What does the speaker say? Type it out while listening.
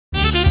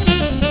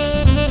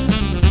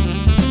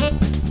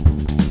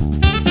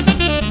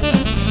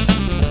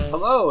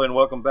Hello and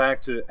welcome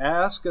back to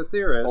Ask a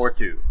Theorist. Or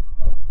two.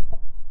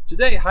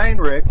 Today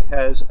Heinrich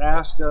has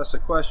asked us a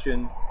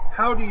question: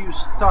 how do you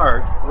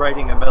start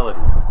writing a melody?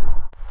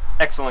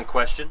 Excellent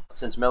question,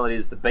 since melody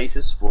is the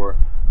basis for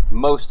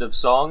most of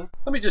song.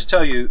 Let me just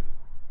tell you,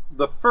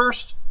 the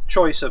first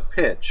choice of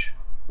pitch,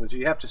 which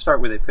you have to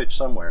start with a pitch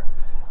somewhere,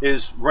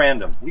 is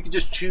random. You can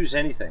just choose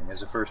anything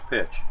as a first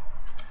pitch.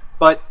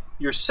 But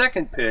your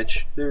second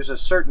pitch, there's a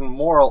certain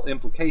moral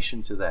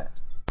implication to that.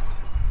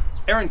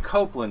 Aaron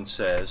Copland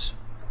says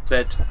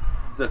that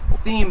the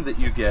theme that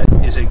you get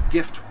is a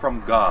gift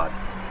from God.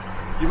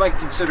 You might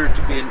consider it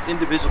to be an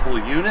indivisible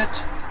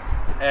unit,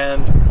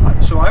 and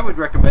so I would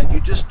recommend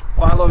you just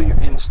follow your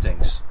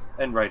instincts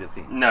and write a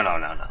theme. No.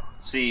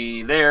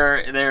 See,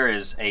 there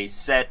is a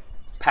set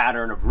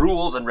pattern of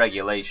rules and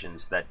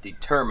regulations that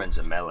determines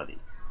a melody.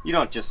 You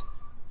don't just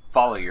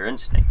follow your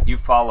instinct. You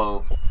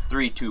follow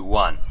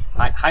 3-2-1.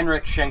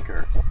 Heinrich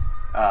Schenker,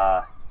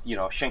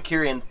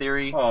 Schenkerian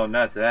theory. Oh,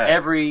 not that.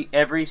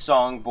 Every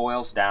song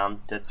boils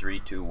down to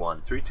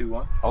 3-2-1.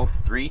 3-2-1? Oh,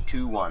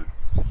 3-2-1.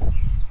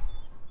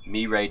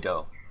 Mi, re,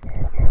 do.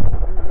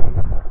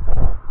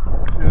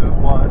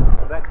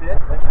 2-1. That's it?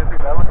 That's every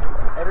melody?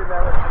 Every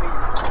melody,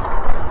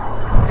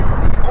 it's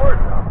the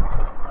origin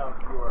of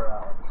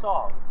your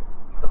song.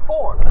 The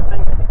form, the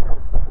thing that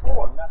determines the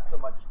form, not so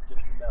much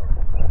just the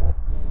melody.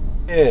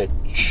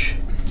 Pitch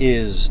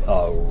is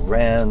a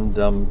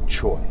random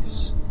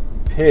choice.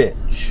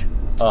 Pitch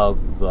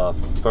of the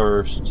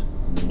first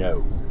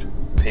note.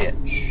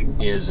 Pitch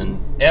is an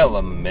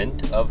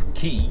element of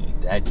key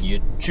that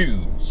you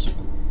choose.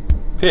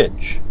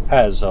 Pitch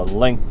has a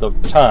length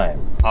of time.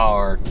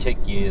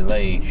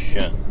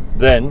 Articulation.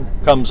 Then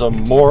comes a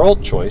moral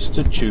choice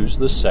to choose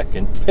the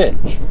second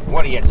pitch.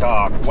 What do you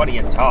talk? What do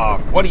you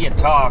talk? What do you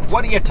talk?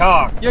 What do you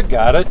talk? You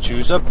gotta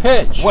choose a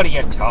pitch. What do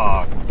you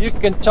talk? You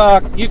can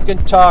talk, you can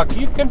talk,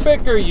 you can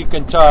bicker, you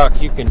can talk,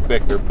 you can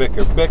bicker,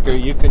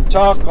 you can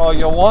talk all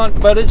you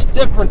want, but it's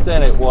different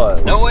than it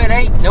was. No it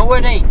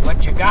ain't,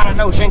 but you gotta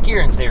know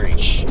Schenkerian theory.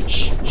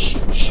 Shh.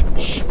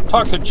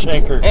 Talk to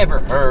Schenker. Ever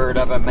heard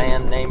of a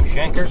man named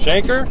Schenker?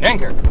 Schenker?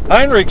 Schenker.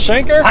 Heinrich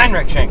Schenker?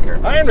 Heinrich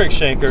Schenker. Heinrich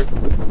Schenker.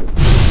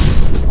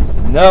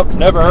 Nope,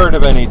 never heard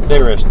of any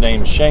theorist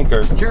named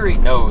Schenker. Sure he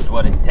knows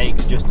what it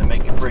takes just to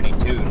make a pretty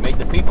tune. Make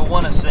the people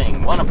want to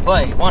sing, want to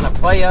play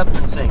up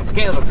and sing.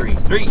 Scale degrees,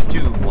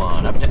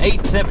 3-2-1, up to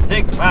 8, 7,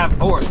 6, 5,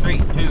 4, 3,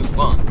 2,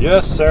 1.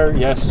 Yes, sir,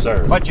 yes,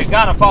 sir. But you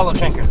gotta follow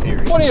Schenker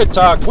theory. What do you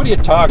talk?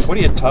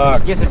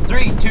 Yes, it's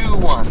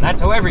 3-2-1. That's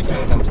how every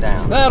tune comes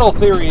down. That old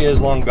theory is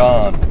long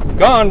gone.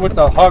 Gone with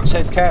the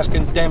hogshead cask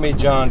and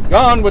demijohn.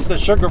 Gone with the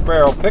sugar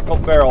barrel, pickle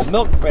barrel,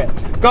 milk pan.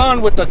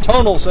 Gone with the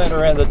tonal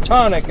center and the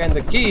tonic and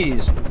the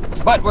keys.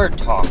 But we're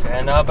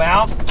talking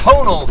about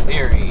tonal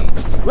theory.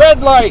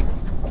 Red light!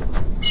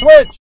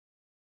 Switch!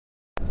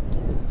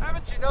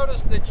 Haven't you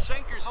noticed that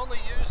Schenker's only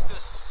used to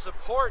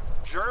support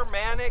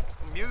Germanic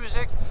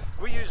music?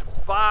 We use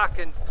Bach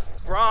and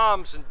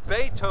Brahms and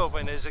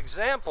Beethoven as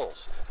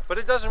examples, but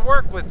it doesn't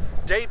work with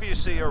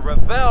Debussy or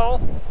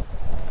Ravel.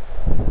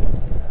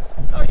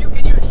 Oh, you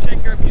can use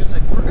Schenker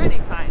music for any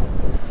kind.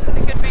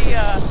 It could be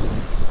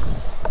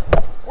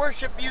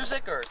worship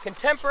music or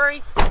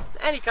contemporary.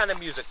 Any kind of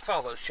music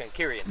follows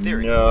Schenkerian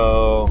theory.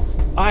 No,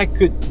 I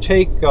could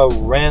take a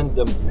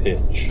random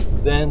pitch,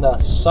 then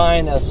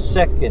assign a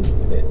second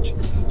pitch,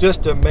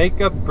 just to make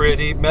a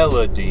pretty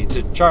melody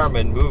to charm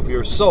and move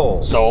your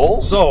soul.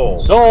 Soul?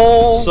 Soul.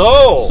 Soul.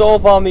 Soul. Sol,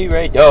 fa, mi,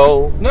 re,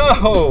 do.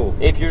 No!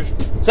 If your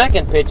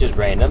second pitch is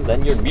random,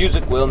 then your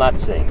music will not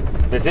sing.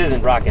 This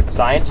isn't rocket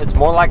science, it's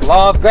more like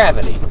law of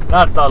gravity.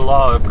 Not the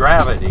law of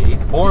gravity,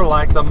 more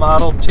like the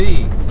Model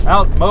T.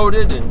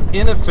 Outmoded and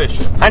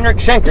inefficient. Heinrich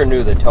Schenker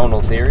knew the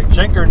tonal theory.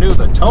 Schenker knew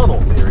the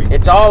tonal theory.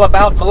 It's all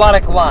about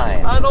melodic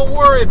line. I don't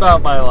worry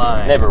about my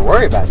line. Never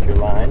worry about your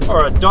line.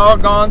 Or a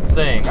doggone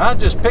thing. I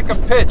just pick a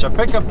pitch, a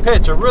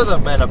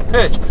rhythm, and a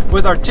pitch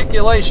with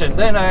articulation.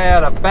 Then I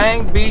add a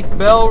bang, beat,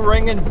 bell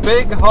ringing,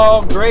 big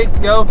haul, great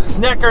go,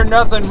 neck or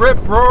nothing, rip,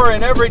 roar,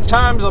 and every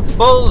time's a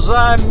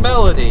bullseye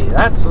melody.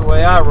 That's the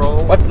way I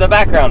roll. What's the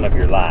background of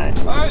your line?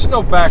 There's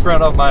no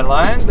background of my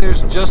line.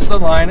 There's just the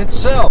line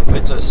itself.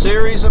 It's a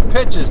series of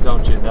pitches,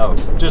 don't you know?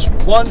 Just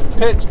one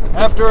pitch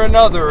after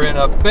another in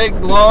a big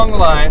long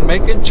line,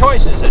 making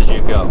choices as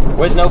you go.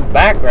 With no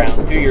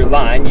background to your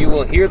line, you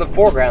will hear the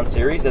foreground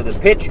series of the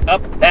pitch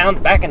up,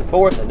 down, back and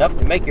forth enough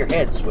to make your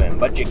head swim.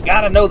 But you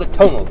gotta know the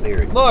tonal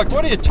theory. Look,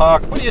 what do you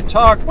talk?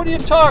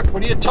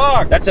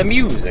 That's a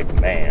music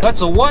man. That's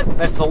a what?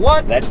 That's the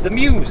what? That's the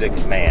music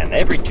man.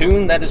 Every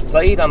tune that is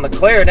played on the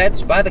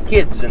clarinets by the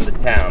kids in the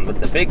town, with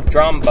the big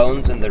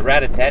trombones and the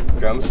rat-a-tat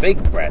drums, big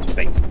brass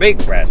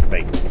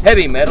bass,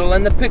 heavy metal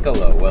and the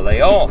piccolo. Well,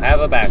 they all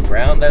have a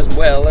background as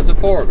well as a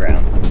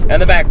foreground.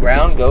 And the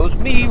background goes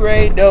mi,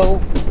 re,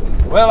 do.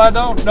 Well, I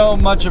don't know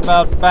much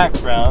about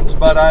backgrounds,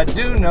 but I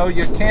do know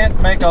you can't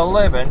make a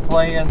living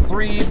playing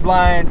Three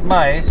Blind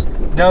Mice.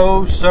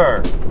 No,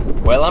 sir.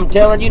 Well, I'm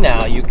telling you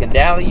now, you can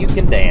dally, you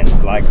can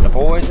dance, like the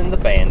boys in the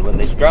band when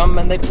they strum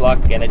and they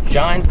pluck, and it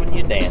shines when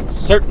you dance.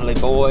 Certainly,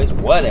 boys,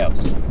 what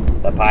else?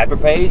 the piper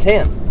pays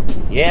him.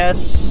 Yes,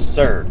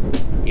 sir.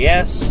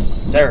 Yes,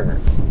 sir.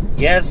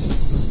 Yes,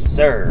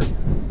 sir.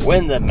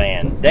 When the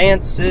man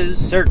dances,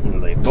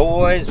 certainly,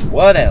 boys,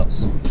 what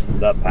else?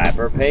 The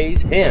piper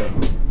pays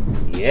him.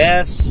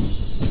 Yes,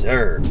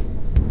 sir.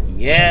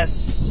 Yes,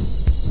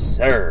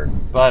 sir.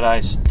 But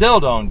I still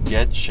don't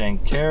get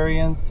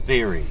Schenkerian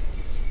theory.